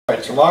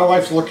right, so my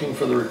wife's looking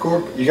for the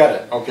record. You got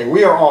it. Okay,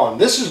 we are on.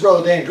 This is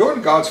Brother Dan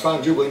Goodwin, God's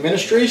Found Jubilee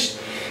Ministries,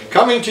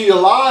 coming to you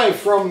live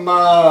from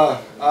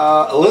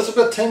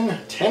Elizabethton,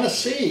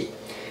 Tennessee.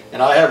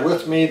 And I have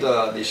with me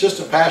the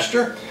assistant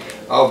pastor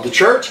of the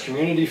church,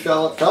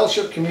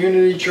 Fellowship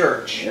Community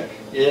Church,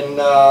 in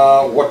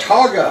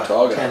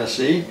Watauga,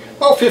 Tennessee,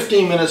 about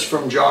 15 minutes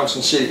from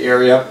Johnson City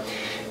area.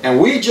 And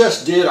we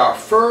just did our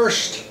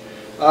first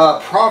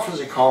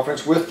prophecy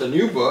conference with the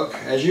new book.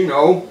 As you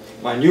know,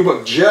 my new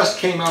book just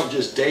came out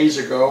just days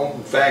ago.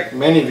 In fact,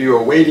 many of you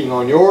are waiting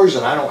on yours,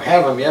 and I don't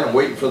have them yet. I'm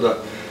waiting for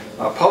the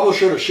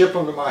publisher to ship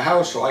them to my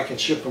house so I can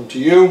ship them to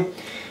you.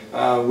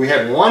 We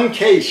had one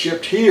case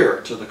shipped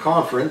here to the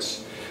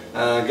conference.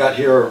 Got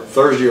here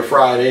Thursday or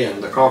Friday,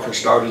 and the conference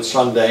started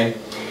Sunday.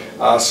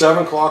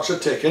 7 clocks a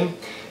ticking.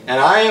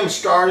 And I am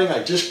starting,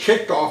 I just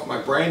kicked off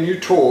my brand new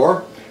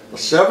tour. The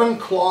 7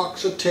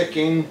 clocks a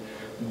ticking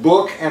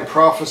book and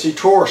prophecy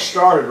tour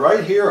started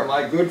right here at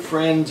my good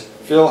friend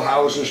Phil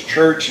Hauser's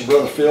church. And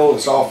Brother Phil,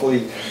 it's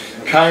awfully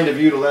kind of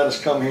you to let us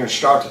come here and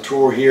start the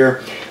tour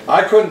here.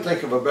 I couldn't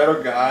think of a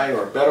better guy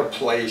or a better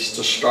place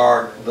to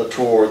start the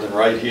tour than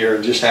right here.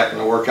 It just happened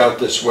to work out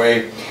this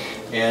way.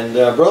 And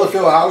Brother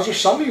Phil Hauser,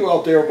 some of you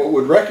out there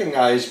would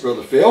recognize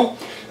Brother Phil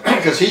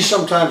because he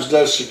sometimes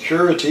does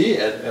security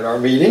at our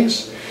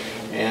meetings.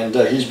 And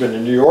he's been to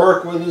New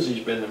York with us,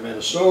 he's been to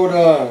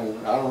Minnesota,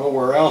 and I don't know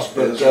where else,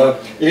 but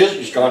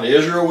he's gone to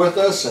Israel with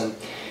us,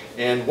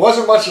 and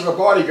wasn't much of a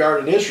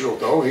bodyguard in Israel,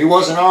 though. He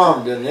wasn't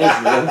armed in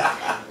Israel,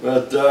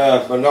 but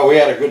no, we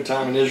had a good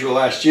time in Israel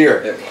last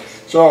year.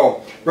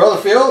 So, Brother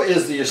Phil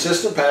is the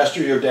assistant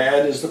pastor, your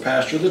dad is the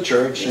pastor of the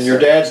church, and your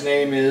dad's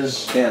name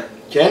is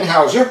Ken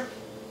Hauser,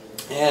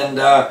 and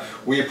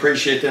we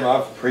appreciate them.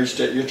 I've preached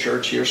at your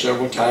church here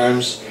several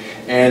times.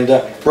 And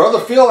Brother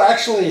Phil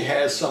actually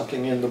has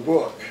something in the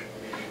book,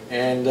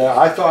 and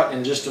I thought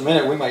in just a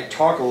minute we might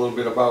talk a little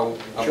bit about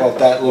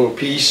that little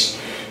piece,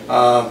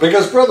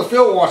 because Brother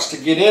Phil wants to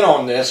get in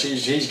on this.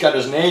 He's got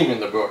his name in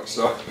the book,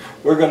 so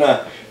we're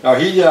gonna. Now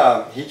he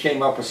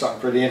came up with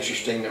something pretty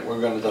interesting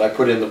that I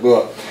put in the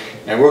book,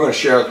 and we're going to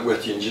share it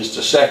with you in just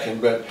a second.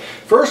 But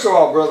first of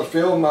all, Brother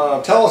Phil,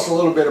 tell us a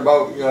little bit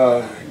about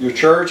your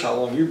church, how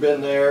long you've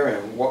been there,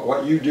 and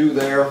what you do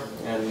there,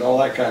 and all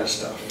that kind of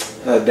stuff.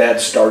 Dad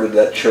started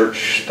that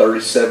church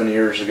 37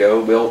 years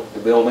ago, built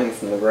the building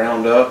from the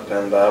ground up,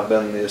 and I've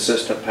been the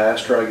assistant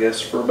pastor, I guess,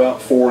 for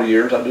about 4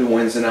 years. I do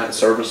Wednesday night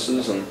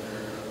services, and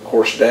of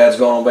course Dad's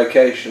gone on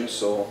vacation,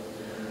 so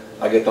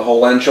I get the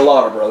whole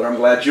enchilada, brother. I'm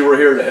glad you were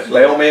here to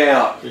bail me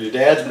out. Your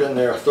dad's been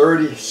there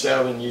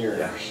 37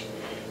 years,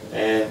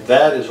 and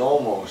that is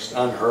almost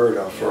unheard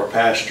of for a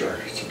pastor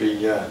to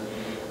be, I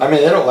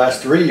mean, they don't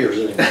last 3 years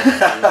anymore.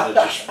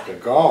 They're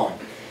gone.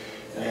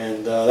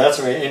 And that's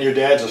amazing. And your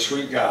dad's a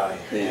sweet guy,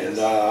 and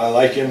I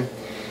like him,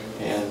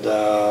 and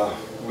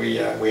we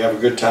have a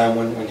good time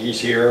when he's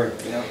here.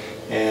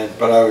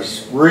 But I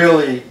was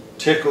really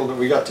tickled that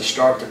we got to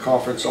start the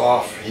conference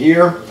off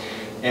here,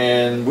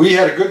 and we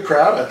had a good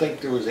crowd. I think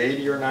there was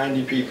 80 or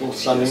 90 people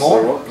Sunday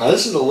morning. Now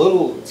this is a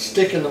little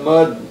stick in the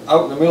mud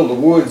out in the middle of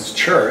the woods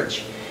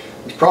church.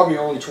 There's probably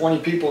only 20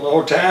 people in the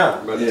whole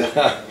town, but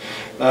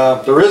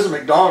there is a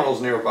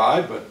McDonald's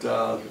nearby, but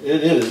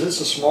it's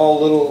a small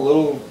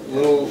little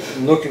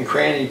nook and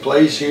cranny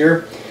place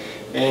here.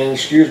 And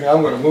excuse me,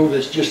 I'm going to move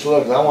this just a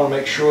little because I want to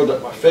make sure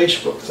that my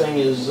Facebook thing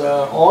is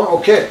on.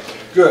 Okay,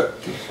 good.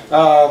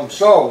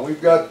 So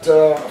we've got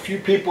a few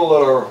people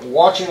that are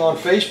watching on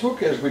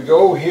Facebook as we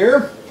go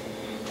here.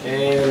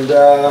 And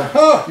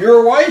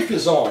your wife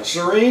is on,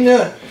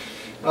 Serena.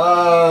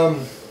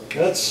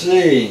 Let's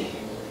see.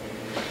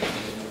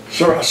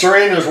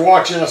 Serena's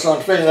watching us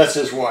on Facebook. That's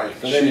his wife.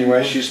 But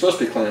anyway, she's supposed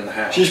to be cleaning the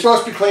house. She's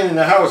supposed to be cleaning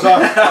the house.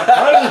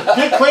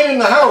 Get cleaning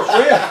the house,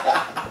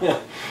 will you?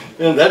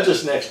 And that's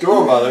just next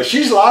door, by the way.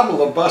 She's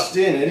liable to bust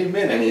in any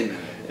minute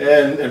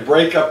and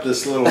break up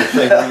this little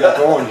thing we got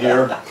going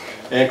here.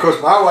 And of course,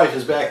 my wife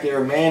is back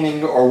there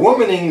manning or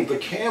womaning the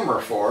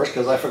camera for us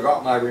because I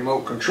forgot my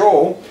remote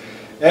control.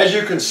 As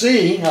you can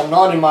see, I'm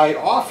not in my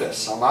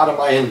office. I'm out of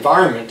my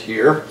environment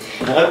here.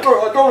 And I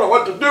don't know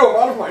what to do. I'm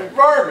out of my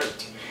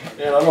environment.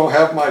 And I don't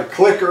have my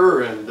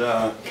clicker, and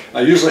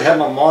I usually have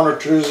my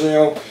monitors.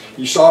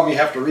 You saw me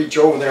have to reach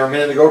over there a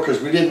minute ago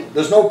because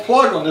there's no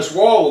plug on this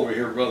wall over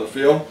here, Brother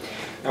Phil.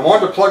 I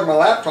wanted to plug my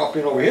laptop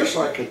in over here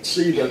so I could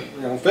see that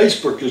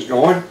Facebook is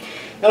going,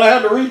 and I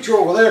had to reach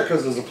over there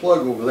because there's a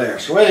plug over there.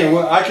 So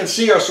anyway, I can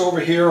see us over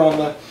here on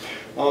the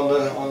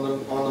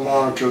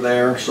monitor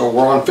there. So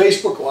we're on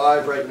Facebook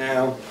Live right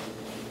now.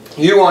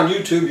 You on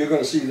YouTube, you're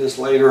going to see this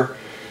later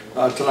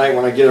tonight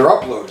when I get it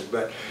uploaded.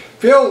 But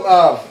Phil,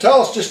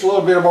 tell us just a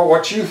little bit about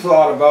what you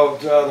thought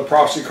about the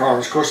prophecy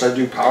conference. Of course, I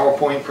do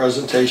PowerPoint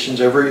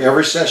presentations.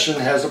 Every session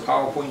has a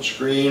PowerPoint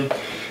screen,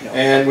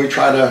 and we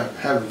try to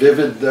have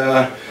vivid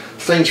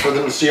things for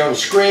them to see on the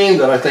screen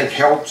that I think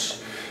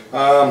helps.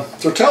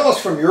 So tell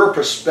us from your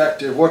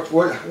perspective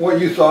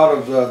what you thought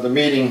of the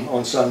meeting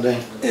on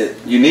Sunday.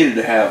 You needed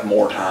to have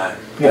more time.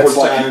 More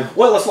time.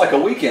 Well, it's like a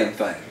weekend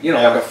thing,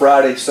 like a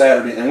Friday,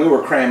 Saturday, and we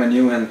were cramming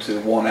you into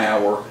 1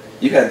 hour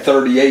You had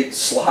 38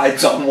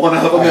 slides on one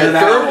of them I in an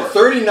hour.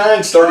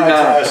 39 slides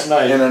last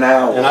night. In an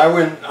hour. And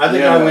I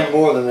think I went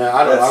more than that.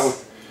 I don't know.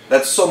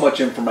 That's so much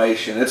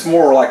information. It's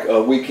more like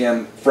a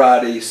weekend,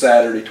 Friday,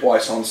 Saturday,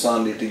 twice on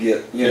Sunday to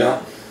get, you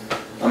know.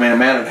 I mean, a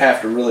man would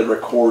have to really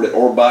record it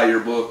or buy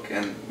your book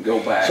and go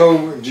back.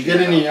 So, did you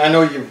get any, I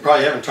know you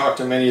probably haven't talked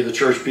to many of the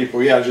church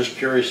people. Yeah, I was just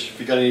curious if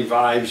you got any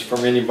vibes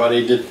from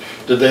anybody. Did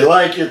they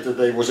like it?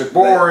 Was it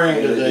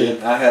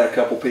boring? I had a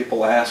couple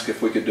people ask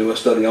if we could do a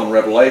study on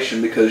Revelation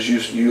because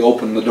you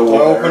opened the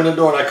door. I opened the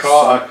door and I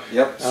called.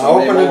 I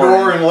opened the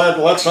door and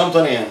let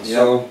something in.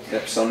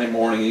 Yep, Sunday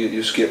morning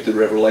you skip through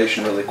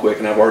Revelation really quick,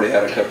 and I've already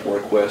had a couple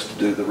requests to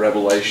do the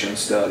Revelation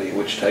study,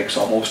 which takes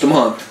almost a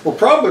month. Well,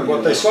 probably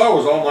what they saw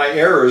was all my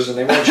errors, and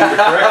they want you to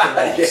correct them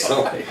all.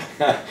 So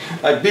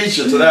I beat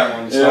you to that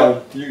one.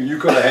 So you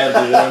could have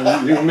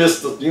had the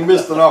you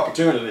missed an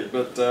opportunity.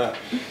 But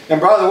and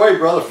by the way,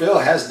 Brother Phil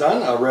has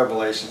done a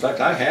Revelation. In fact,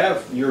 I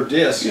have your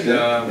disc.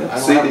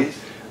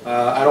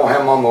 I don't have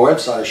them on my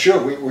website. I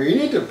should. We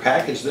need to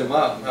package them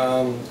up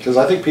because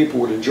I think people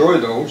would enjoy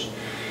those.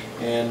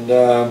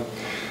 And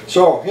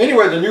so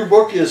anyway, the new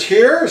book is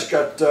here. It's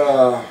got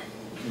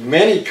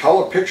many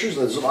color pictures.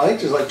 I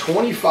think there's like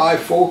 25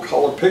 full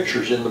color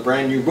pictures in the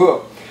brand new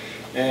book.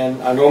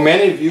 And I know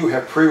many of you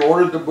have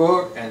pre-ordered the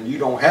book and you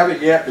don't have it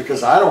yet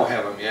because I don't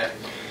have them yet.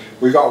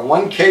 We got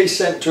one case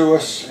sent to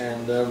us,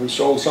 and we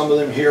sold some of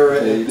them here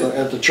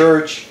at the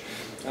church.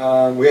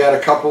 We had a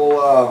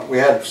couple, we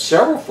had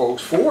several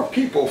folks, 4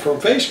 people from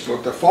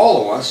Facebook that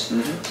follow us.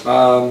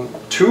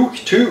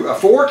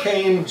 Four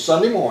came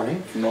Sunday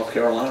morning. From North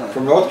Carolina.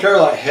 From North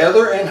Carolina,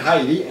 Heather and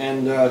Heidi,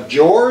 and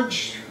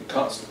George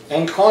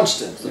and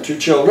Constance, the 2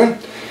 children.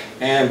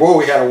 And boy,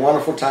 we had a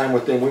wonderful time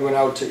with them. We went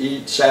out to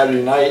eat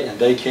Saturday night, and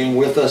they came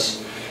with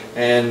us.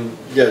 And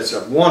yeah, it's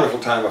a wonderful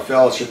time of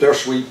fellowship. They're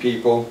sweet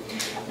people.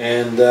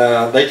 And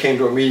they came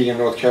to a meeting in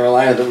North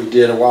Carolina that we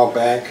did a while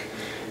back.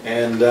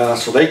 And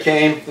so they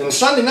came. And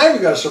Sunday night we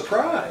got a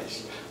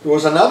surprise. There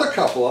was another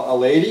couple, a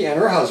lady and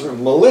her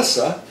husband,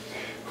 Melissa,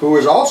 who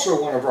is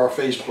also one of our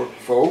Facebook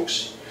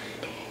folks.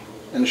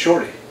 And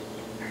Shorty.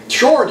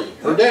 Shorty,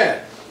 her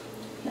dad.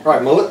 All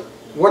right,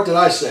 what did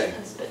I say?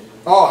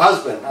 Oh,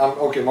 husband.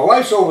 Okay, my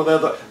wife's over there.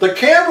 The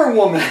camera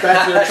woman's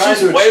back there trying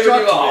to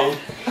instruct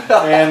me.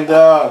 And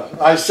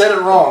I said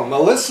it wrong.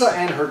 Melissa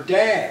and her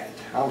dad.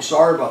 I'm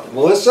sorry about that.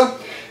 Melissa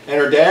and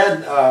her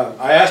dad,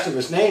 I asked him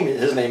his name.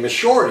 His name is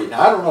Shorty.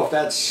 Now, I don't know if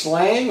that's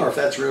slang or if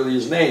that's really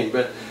his name,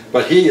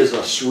 but he is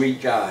a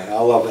sweet guy. I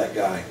love that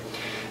guy.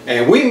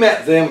 And we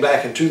met them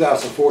back in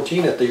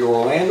 2014 at the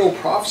Orlando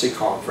Prophecy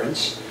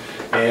Conference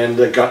and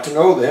got to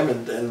know them.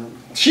 And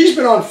she's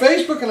been on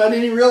Facebook, and I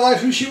didn't even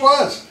realize who she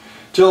was.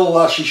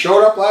 Till she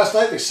showed up last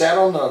night. They sat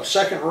on the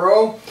second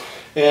row,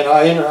 and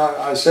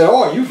I said,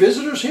 "Oh, are you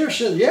visitors here?"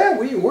 She said, "Yeah,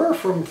 we're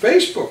from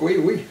Facebook.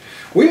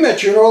 We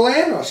met you in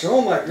Orlando." I said,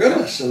 "Oh my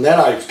goodness!" And then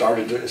it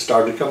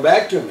started to come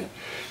back to me,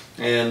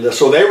 and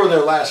so they were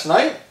there last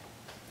night.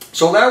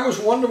 So that was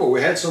wonderful.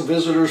 We had some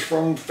visitors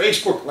from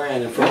Facebook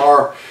land and from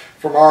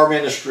our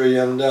ministry,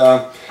 and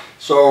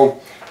so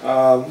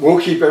we'll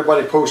keep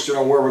everybody posted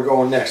on where we're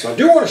going next. I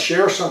do want to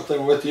share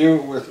something with you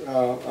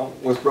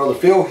with Brother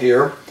Phil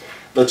here.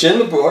 That's in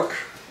the book,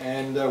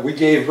 and we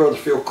gave Brother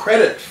Phil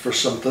credit for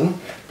something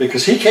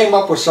because he came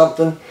up with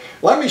something.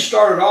 Let me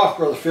start it off,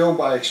 Brother Phil,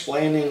 by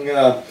explaining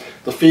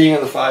the feeding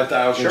of the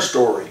 5,000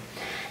 story.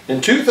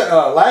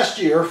 Last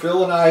year,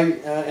 Phil and I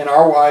and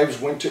our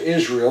wives went to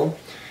Israel,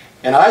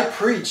 and I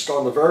preached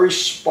on the very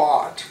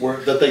spot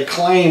that they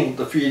claimed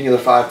the feeding of the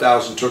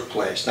 5,000 took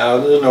place. Now,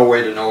 there's no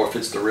way to know if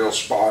it's the real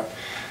spot.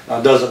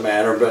 Doesn't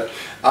matter, but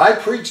I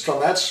preached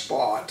on that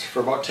spot for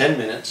about 10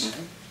 minutes.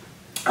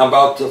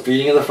 About the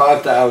feeding of the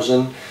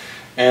 5,000,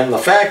 and the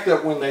fact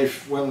that when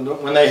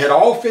they had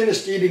all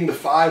finished eating the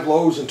 5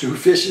 loaves and 2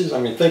 fishes, I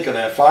mean, think of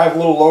that, 5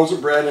 little loaves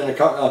of bread and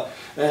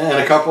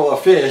a couple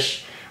of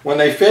fish. When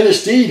they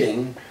finished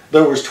eating,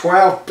 there was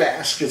 12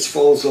 baskets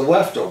full of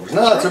leftovers.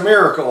 Now that's a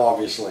miracle,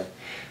 obviously.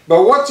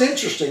 But what's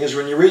interesting is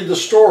when you read the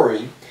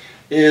story,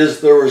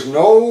 is there was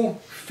no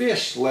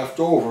fish left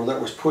over that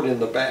was put in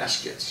the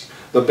baskets.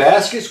 The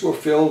baskets were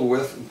filled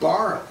with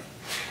barley.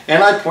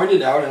 And I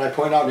pointed out, and I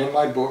point out in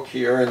my book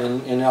here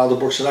and in all the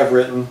books that I've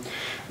written,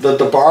 that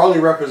the barley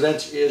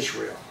represents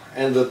Israel.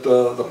 And that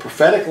the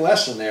prophetic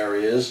lesson there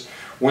is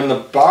when the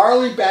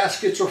barley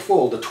baskets are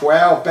full, the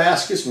 12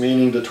 baskets,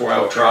 meaning the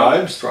 12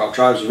 tribes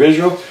of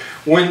Israel,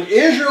 when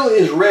Israel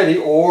is ready,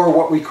 or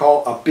what we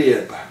call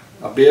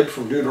Abib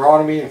from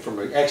Deuteronomy and from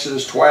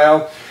Exodus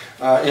 12,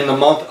 in the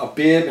month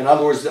Abib. In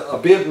other words,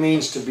 Abib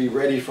means to be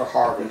ready for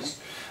harvest.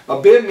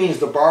 Abib means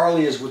the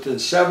barley is within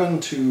 7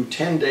 to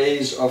 10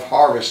 days of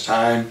harvest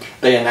time.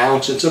 They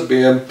announce it's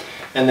Abib,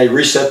 and they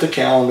reset the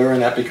calendar,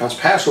 and that becomes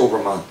Passover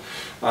month.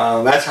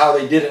 That's how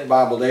they did it in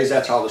Bible days.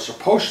 That's how they're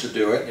supposed to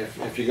do it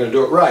if you're going to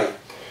do it right.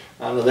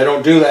 They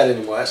don't do that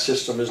anymore. That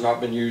system has not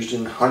been used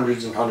in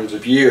hundreds and hundreds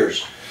of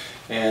years.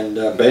 And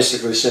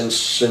basically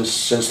since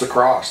the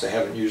cross, they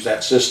haven't used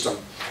that system.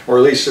 Or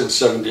at least since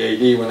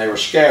 70 AD when they were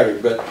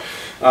scattered. But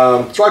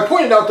So I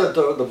pointed out that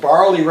the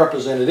barley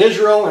represented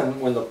Israel,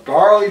 and when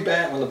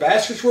the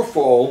baskets were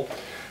full,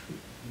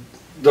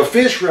 the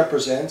fish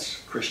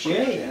represents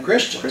Christianity,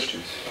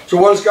 Christians. So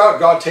what does God?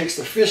 God takes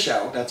the fish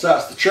out, that's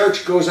us. The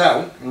church goes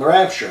out in the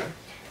rapture,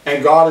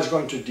 and God is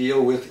going to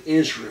deal with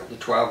Israel, the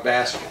 12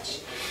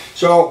 baskets.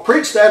 So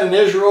preach that in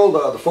Israel.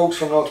 The folks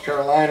from North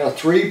Carolina,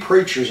 3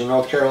 preachers in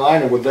North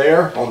Carolina were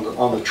there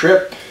on the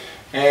trip,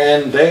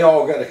 and they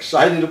all got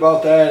excited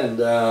about that,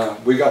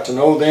 and we got to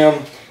know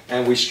them,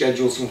 and we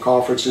scheduled some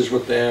conferences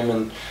with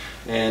them,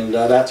 and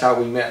that's how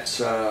we met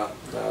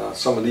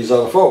some of these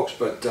other folks.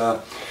 But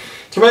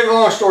to make a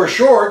long story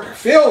short,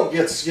 Phil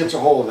gets a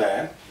hold of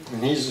that,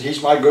 and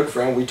he's my good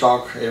friend. We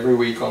talk every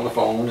week on the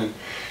phone, and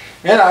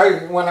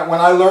when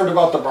I learned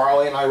about the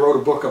barley, and I wrote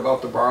a book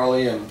about the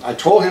barley, and I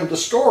told him the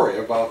story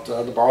about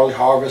the barley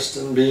harvest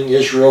and being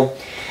Israel,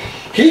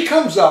 he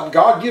comes up,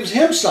 God gives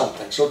him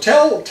something. So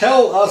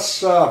tell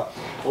us a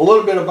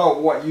little bit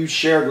about what you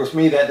shared with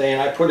me that day,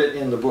 and I put it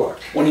in the book.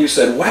 When you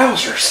said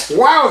wowzers.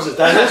 Wowzers,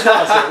 that is what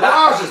I said.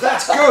 Wowzers,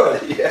 that's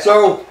good. Yeah.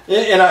 So,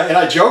 and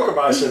I joke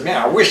about it, I said,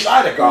 man, I wish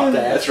I'd have got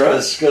that. That's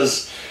right.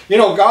 Because, you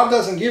know, God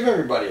doesn't give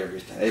everybody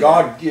everything. Amen.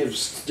 God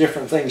gives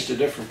different things to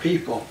different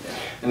people. Yeah.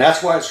 And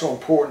that's why it's so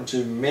important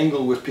to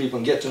mingle with people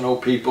and get to know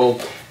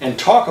people and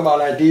talk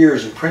about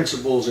ideas and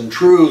principles and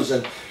truths,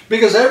 and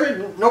because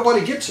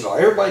nobody gets it all.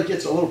 Everybody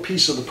gets a little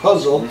piece of the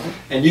puzzle,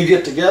 and you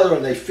get together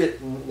and they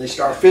fit and they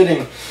start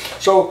fitting.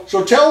 So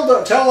tell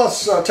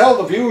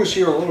the viewers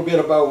here a little bit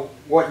about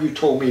what you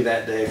told me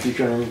that day. If you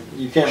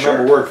can't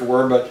remember word for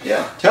word, but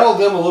tell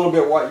them a little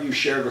bit what you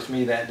shared with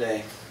me that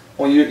day.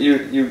 Well,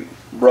 you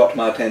brought to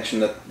my attention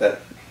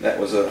that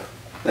was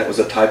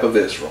a type of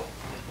Israel,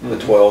 the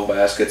 12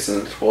 baskets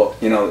and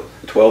the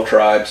 12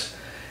 tribes.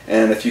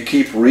 And if you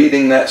keep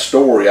reading that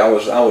story, I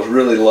was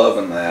really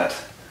loving that.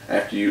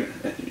 After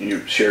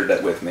you shared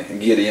that with me, and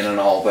Gideon and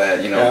all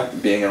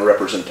that, being a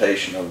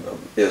representation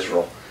of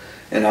Israel.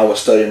 And I was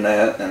studying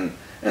that, and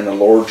the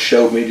Lord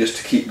showed me just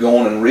to keep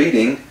going and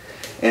reading.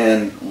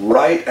 And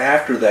right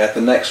after that,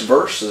 the next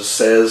verses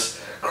says,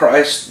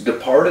 Christ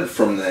departed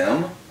from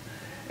them,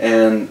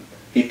 and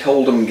he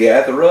told them,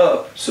 gather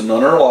up, so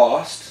none are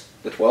lost,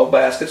 the 12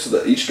 baskets. So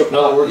that in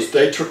other words,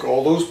 they took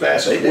all those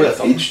baskets with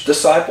them. Each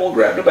disciple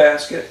grabbed a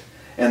basket,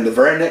 and the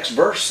very next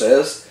verse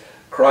says,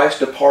 Christ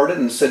departed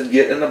and said,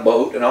 get in a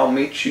boat and I'll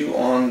meet you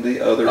on the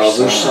other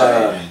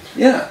side.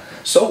 Yeah.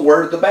 So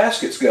where did the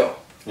baskets go?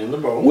 In the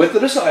boat. With the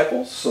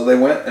disciples. So they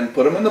went and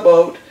put them in the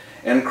boat,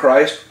 and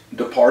Christ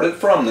departed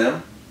from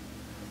them.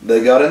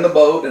 They got in the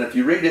boat, and if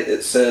you read it,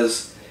 it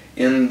says,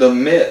 in the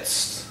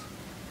midst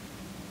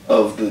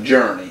of the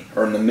journey,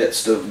 or in the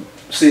midst of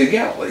Sea of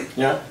Galilee.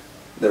 Yeah.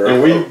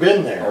 And we've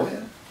been there. Oh, yeah.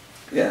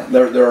 Yeah,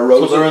 there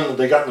arose. So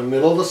they got in the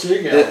middle of the Sea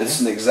of Galilee.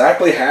 It's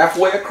exactly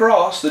halfway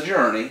across the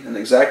journey, and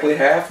exactly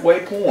halfway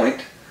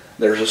point,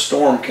 there's a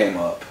storm came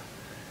up,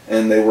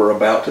 and they were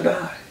about to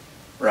die,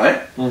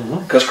 right?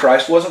 Because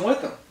Christ wasn't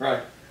with them.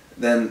 Right.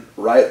 Then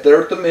right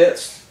there at the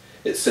midst,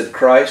 it said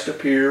Christ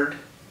appeared,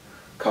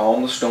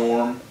 calmed the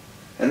storm,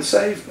 and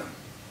saved them.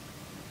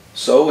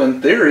 So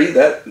in theory,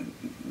 that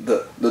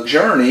the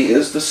journey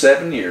is the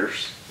 7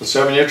 years. The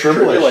 7-year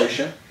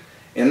tribulation.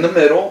 In the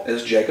middle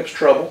is Jacob's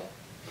trouble.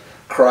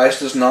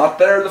 Christ is not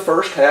there the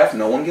first half.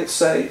 No one gets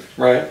saved.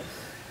 Right.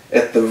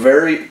 In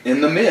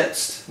the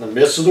midst. In the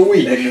midst of the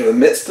week. In the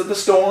midst of the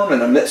storm, in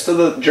the midst of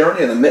the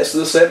journey, in the midst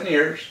of the 7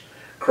 years,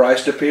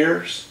 Christ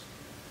appears.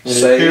 And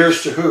he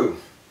appears to who?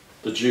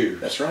 The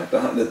Jews. That's right.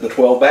 The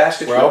 12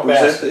 baskets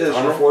represent Israel.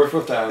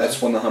 144,000.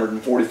 That's when the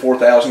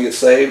 144,000 get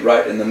saved,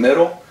 right in the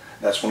middle.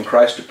 That's when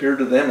Christ appeared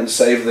to them and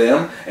saved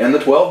them and the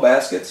 12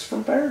 baskets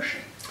from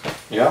perishing.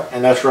 Yeah,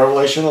 and that's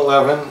Revelation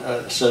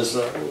 11. It says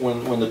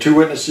when the 2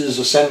 witnesses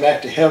ascend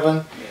back to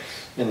heaven,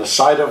 in the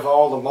sight of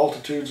all the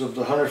multitudes of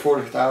the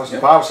 140,000,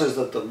 the Bible says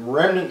that the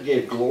remnant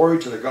gave glory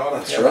to the God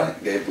of heaven. That's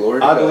right, gave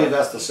glory to God. I believe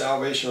that's the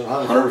salvation of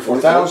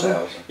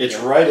 144,000. It's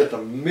right at the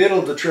middle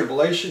of the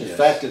tribulation. In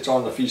fact, it's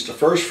on the Feast of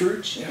First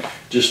Fruits,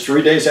 just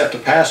 3 days after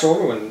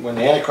Passover, when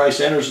the Antichrist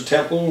enters the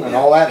temple and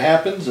all that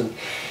happens.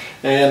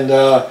 And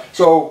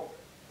so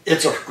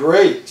it's a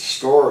great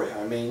story.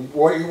 I mean,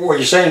 what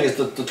you're saying is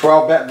that the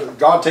 12,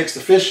 God takes the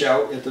fish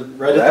out at the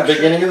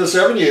beginning of the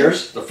 7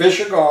 years. The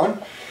fish are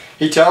gone.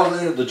 He tells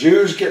the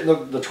Jews get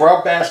the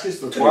 12 baskets,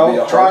 the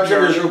 12 tribes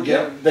of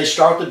Israel, they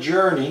start the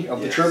journey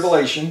of the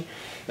tribulation.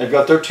 They've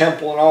got their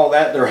temple and all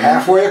that. They're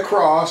halfway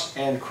across,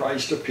 and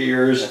Christ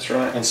appears. That's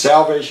right. And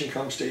salvation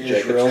comes to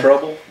Israel. Jacob's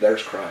trouble,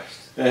 there's Christ.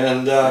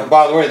 And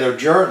by the way, their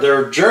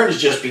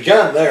journey's just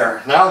begun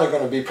there. Now they're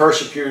going to be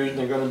persecuted, and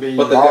they're going to be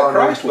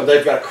martyred, but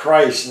they've got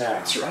Christ now.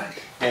 That's right.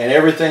 And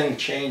everything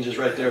changes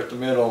right there at the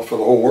middle for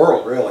the whole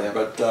world, really.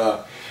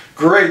 But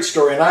great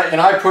story. And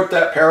I put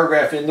that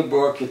paragraph in the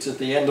book. It's at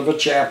the end of a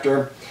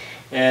chapter.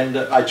 And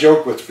I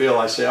joke with Phil.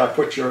 I say I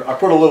put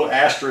a little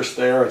asterisk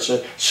there and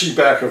said see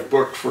back of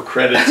book for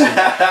credits.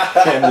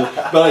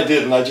 But I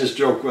didn't. I just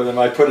joked with him.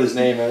 I put his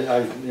name.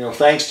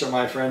 Thanks to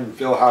my friend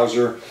Phil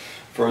Hauser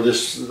for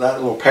that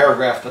little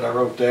paragraph that I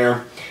wrote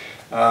there.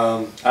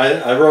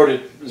 I wrote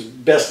it as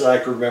best as I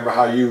could remember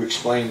how you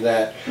explained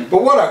that.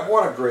 But what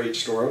a great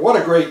story! What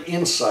a great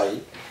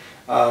insight!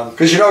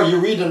 Because you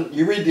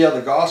read the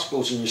other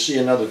Gospels and you see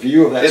another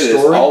view of that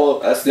story.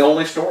 That's the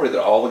only story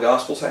that all the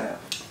Gospels have.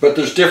 But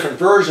there's different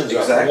versions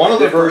of it. One of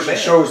the versions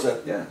shows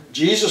that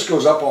Jesus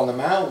goes up on the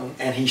mountain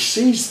and he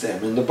sees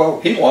them in the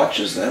boat. He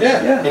watches them.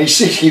 And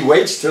he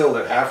waits till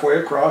they're halfway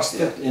across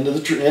into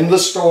the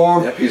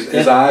storm. Yep.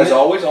 His eyes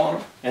always on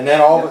them. And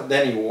then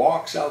then he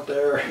walks out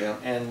there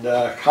and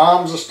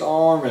calms the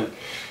storm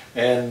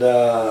and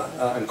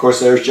of course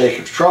there's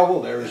Jacob's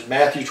trouble. There's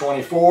Matthew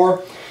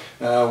 24.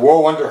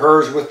 Woe unto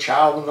hers with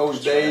child in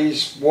those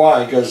days.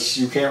 Why? Because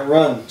you can't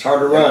run. It's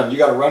hard to run. You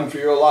got to run for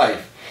your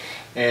life.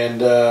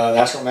 And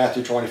that's what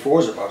Matthew 24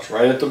 is about. It's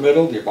right at the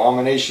middle. The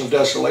abomination of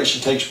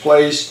desolation takes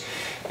place.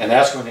 And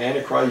that's when the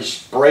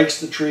Antichrist breaks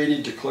the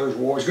treaty, declares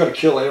war. He's going to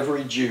kill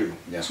every Jew.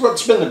 That's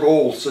what's been the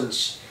goal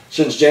since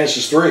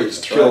Genesis 3,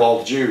 is to kill all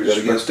the Jews.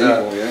 Good against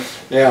evil,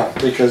 Yeah,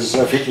 because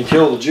if he can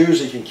kill the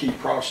Jews, he can keep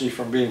prophecy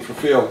from being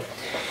fulfilled.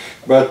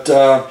 But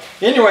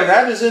anyway,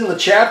 that is in the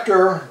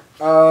chapter,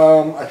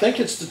 I think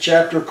it's the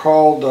chapter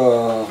called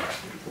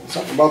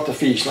something about the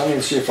feast. Let me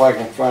see if I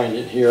can find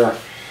it here.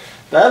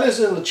 That is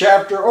in the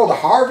chapter, the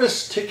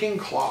harvest ticking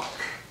clock.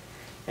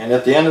 And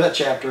at the end of that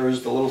chapter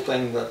is the little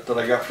thing that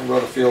I got from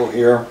Brother Phil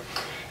here.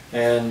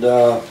 And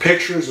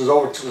pictures,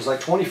 there's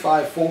like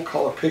 25 full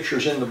color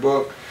pictures in the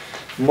book.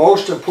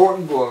 Most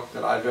important book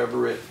that I've ever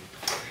written.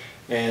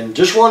 And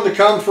just wanted to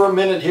come for a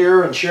minute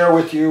here and share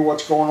with you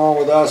what's going on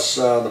with us.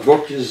 The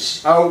book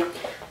is out.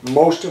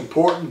 Most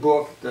important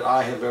book that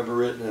I have ever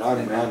written, and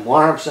I'm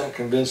 100%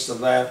 convinced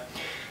of that.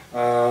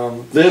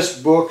 This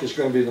book is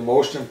going to be the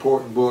most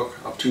important book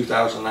of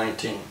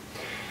 2019,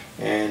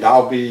 and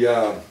I'll be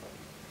going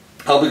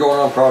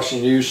on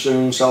Prophecy News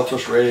soon,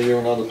 Southwest Radio,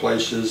 and other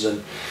places.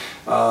 And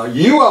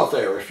you out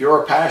there, if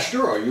you're a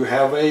pastor or you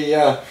have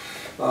a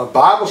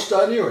Bible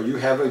study or you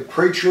have a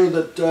preacher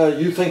that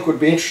you think would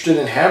be interested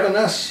in having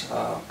us,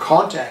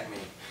 contact me.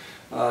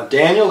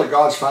 Daniel at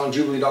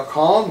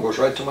godsfinaljubilee.com goes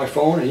right to my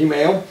phone and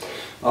email.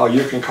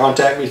 You can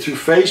contact me through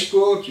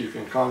Facebook. You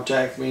can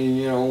contact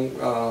me,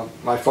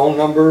 my phone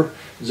number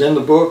is in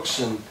the books,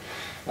 and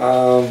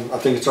I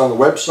think it's on the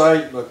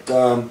website, but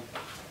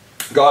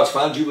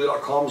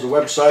godsfinaljubilee.com is the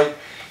website.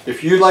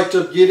 If you'd like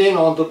to get in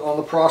on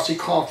the Prophecy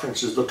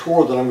conferences, the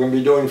tour that I'm going to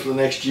be doing for the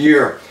next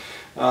year,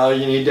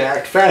 you need to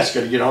act fast.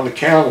 Got to get on the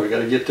calendar. We got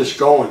to get this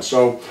going.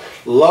 So,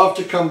 love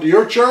to come to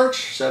your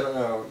church.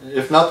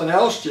 If nothing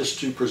else, just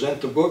to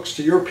present the books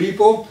to your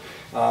people.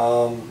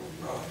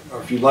 Or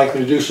if you'd like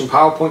me to do some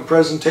PowerPoint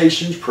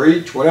presentations,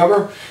 preach,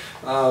 whatever,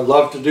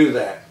 love to do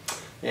that.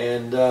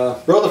 And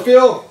Brother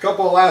Phil, a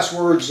couple of last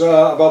words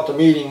about the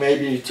meeting,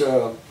 maybe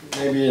to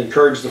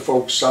encourage the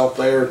folks out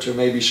there to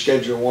maybe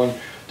schedule one.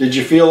 Did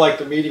you feel like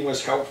the meeting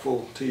was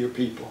helpful to your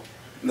people?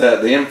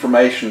 The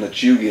information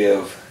that you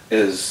give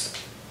is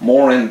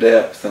more in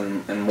depth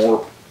and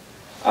more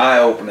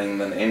eye-opening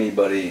than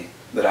anybody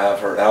that I've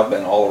heard. I've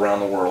been all around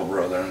the world,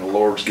 brother, and the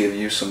Lord's give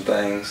you some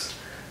things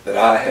that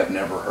I have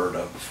never heard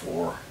of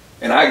before.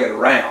 And I get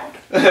around,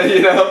 and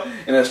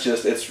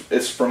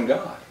it's from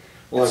God.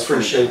 Well, I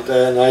appreciate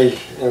that,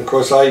 and of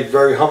course I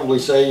very humbly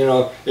say,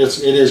 it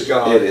is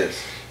God. It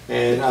is.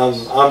 And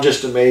I'm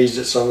just amazed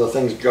at some of the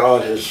things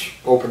God has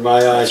opened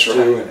my eyes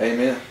to. And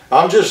amen.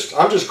 I'm just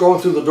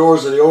going through the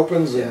doors that He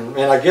opens, and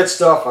I get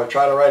stuff. I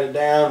try to write it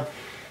down.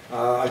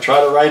 I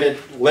try to write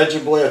it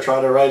legibly. I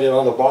try to write it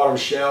on the bottom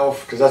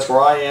shelf because that's where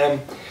I am.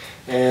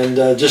 And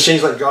it just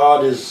seems like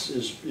God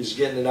is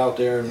getting it out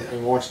there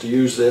and wants to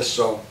use this.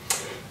 So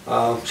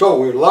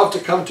we'd love to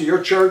come to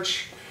your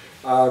church.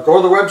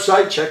 Go to the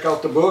website, check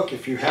out the book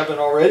if you haven't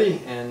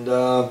already, and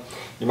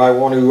you might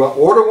want to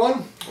order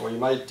one, or you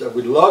might.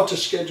 We'd love to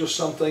schedule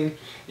something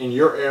in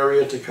your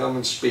area to come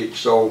and speak.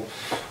 So,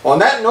 on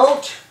that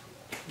note,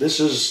 this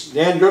is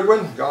Dan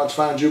Goodwin, God's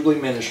Final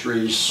Jubilee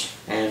Ministries,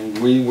 and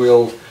we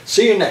will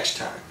see you next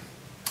time.